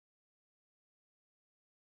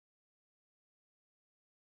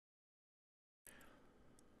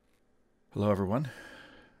Hello everyone,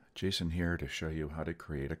 Jason here to show you how to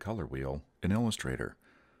create a color wheel in Illustrator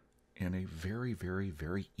in a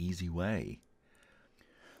very easy way.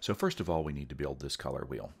 So first of all, we need to build this color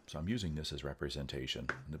wheel. So I'm using this as representation.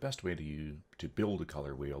 And the best way to build a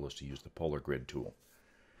color wheel is to use the Polar Grid tool,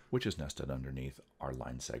 which is nested underneath our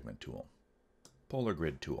line segment tool. Polar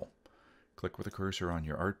Grid tool. Click with the cursor on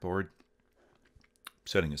your artboard,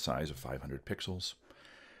 setting a size of 500 pixels.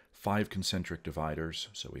 5 concentric dividers,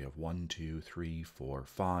 so we have 1, 2, 3, 4,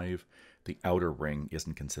 5. The outer ring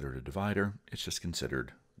isn't considered a divider, it's just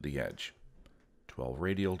considered the edge. 12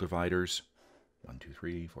 radial dividers, 1, 2,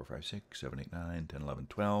 3, 4, 5, 6, 7, 8, 9, 10, 11,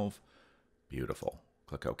 12. Beautiful.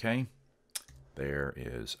 Click OK. There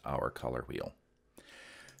is our color wheel.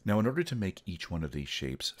 Now in order to make each one of these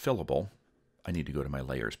shapes fillable, I need to go to my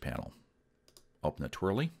Layers panel. Open the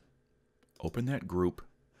twirly, open that group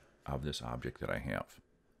of this object that I have.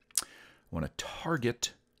 I want to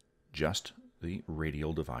target just the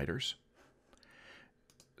radial dividers.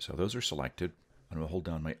 So those are selected. I'm going to hold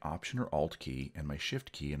down my Option or Alt key and my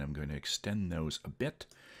Shift key, and I'm going to extend those a bit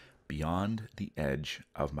beyond the edge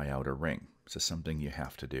of my outer ring. This is something you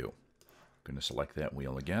have to do. I'm going to select that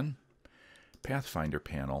wheel again, Pathfinder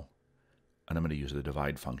panel, and I'm going to use the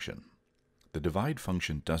divide function. The divide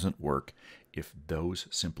function doesn't work if those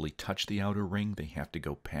simply touch the outer ring. They have to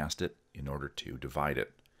go past it in order to divide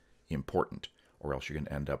it. Important, or else you're going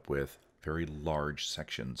to end up with very large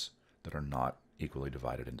sections that are not equally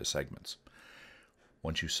divided into segments.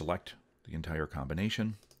 Once you select the entire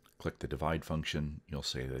combination, click the divide function, you'll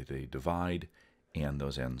see that they divide and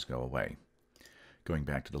those ends go away. Going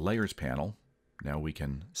back to the Layers panel, now we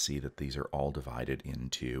can see that these are all divided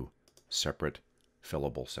into separate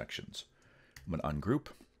fillable sections. I'm going to ungroup,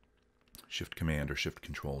 Shift Command or Shift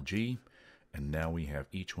Control G, and now we have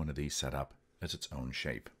each one of these set up as its own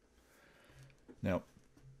shape. Now,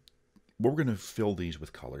 we're going to fill these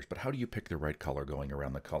with colors, but how do you pick the right color going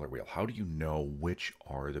around the color wheel? How do you know which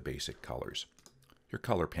are the basic colors? Your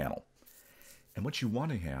color panel. And what you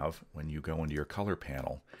want to have when you go into your color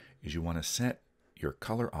panel is you want to set your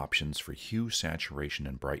color options for hue, saturation,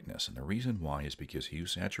 and brightness. And the reason why is because hue,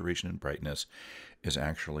 saturation, and brightness is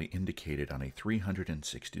actually indicated on a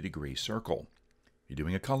 360-degree circle. If you're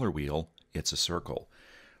doing a color wheel, it's a circle.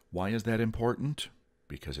 Why is that important?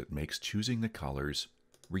 Because it makes choosing the colors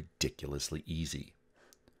ridiculously easy.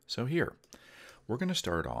 So here, we're going to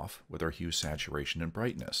start off with our hue, saturation, and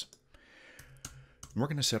brightness. We're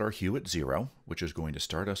going to set our hue at 0, which is going to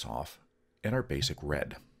start us off at our basic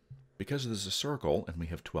red. Because this is a circle and we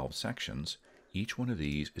have 12 sections, each one of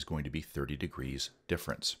these is going to be 30 degrees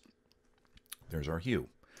difference. There's our hue.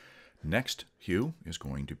 Next hue is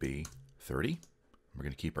going to be 30. We're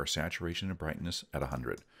going to keep our saturation and brightness at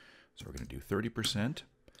 100. So we're going to do 30%,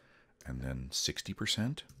 and then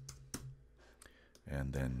 60%,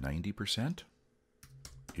 and then 90%.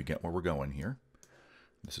 You get where we're going here.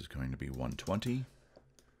 This is going to be 120.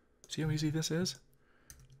 See how easy this is?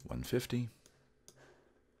 150,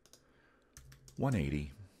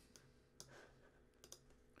 180,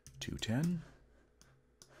 210,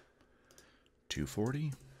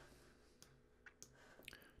 240,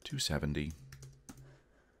 270,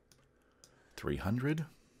 300,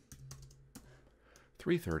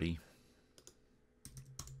 330,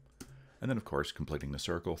 and then of course completing the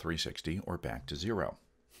circle, 360, or back to 0.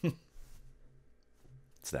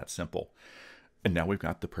 It's that simple. And now we've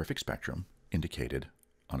got the perfect spectrum indicated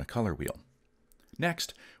on a color wheel.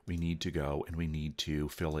 Next, we need to go and we need to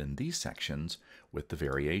fill in these sections with the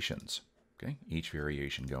variations. Okay, each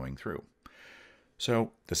variation going through.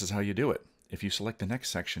 So this is how you do it. If you select the next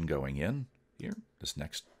section going in, here, this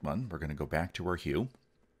next one, we're going to go back to our hue.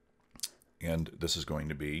 And this is going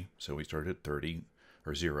to be, so we started at 30,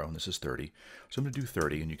 or 0, and this is 30. So I'm going to do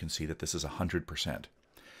 30, and you can see that this is 100%.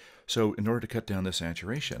 So in order to cut down the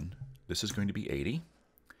saturation, this is going to be 80.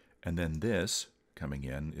 And then this, coming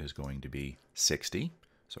in, is going to be 60.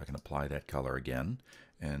 So I can apply that color again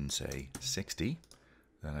and say 60.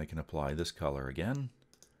 Then I can apply this color again.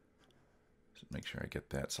 So make sure I get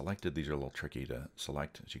that selected. These are a little tricky to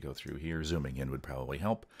select as you go through here. Zooming in would probably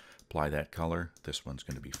help. Apply that color. This one's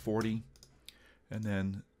going to be 40. And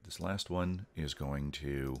then this last one is going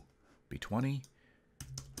to be 20.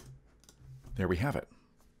 There we have it.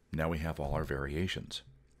 Now we have all our variations.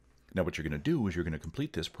 Now what you're going to do is you're going to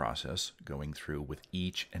complete this process going through with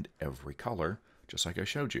each and every color, just like I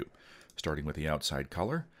showed you. Starting with the outside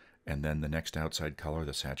color, and then the next outside color,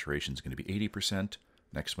 the saturation is going to be 80%.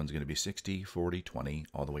 Next one's going to be 60, 40, 20,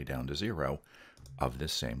 all the way down to 0 of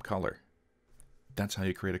this same color. That's how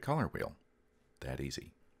you create a color wheel. That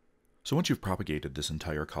easy. So once you've propagated this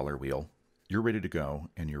entire color wheel, you're ready to go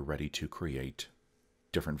and you're ready to create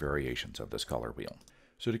different variations of this color wheel.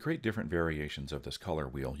 So to create different variations of this color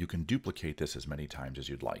wheel, you can duplicate this as many times as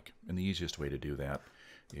you'd like. And the easiest way to do that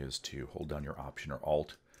is to hold down your Option or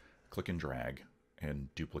Alt, click and drag,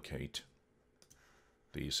 and duplicate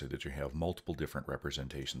these so that you have multiple different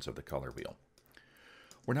representations of the color wheel.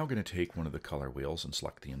 We're now going to take one of the color wheels and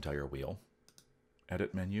select the entire wheel,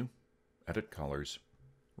 Edit menu, Edit Colors,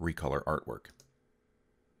 Recolor Artwork.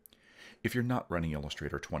 If you're not running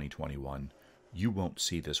Illustrator 2021, you won't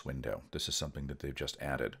see this window. This is something that they've just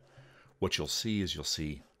added. What you'll see is you'll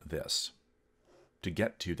see this. To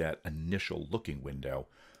get to that initial looking window,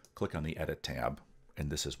 click on the Edit tab,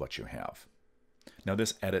 and this is what you have. Now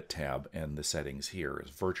this Edit tab and the settings here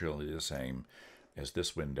is virtually the same as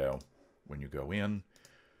this window when you go in.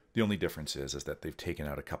 The only difference is that they've taken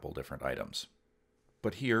out a couple different items.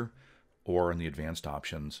 But here, or in the advanced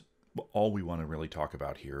options, all we want to really talk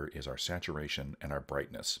about here is our saturation and our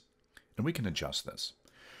brightness. And we can adjust this.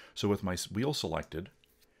 So with my wheel selected,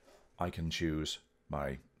 I can choose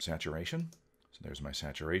my saturation. So there's my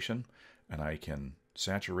saturation, and I can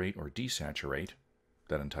saturate or desaturate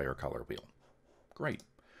that entire color wheel. Great.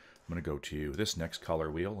 I'm going to go to this next color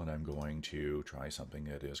wheel, and I'm going to try something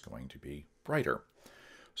that is going to be brighter.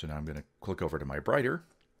 So now I'm going to click over to my brighter,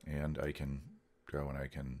 and I can go and I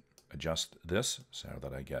can adjust this so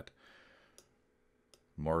that I get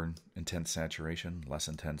more intense saturation, less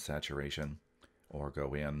intense saturation, or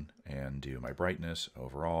go in and do my brightness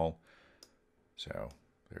overall. So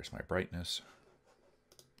there's my brightness.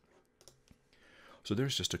 So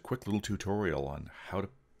there's just a quick little tutorial on how to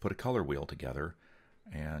put a color wheel together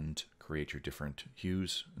and create your different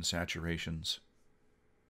hues and saturations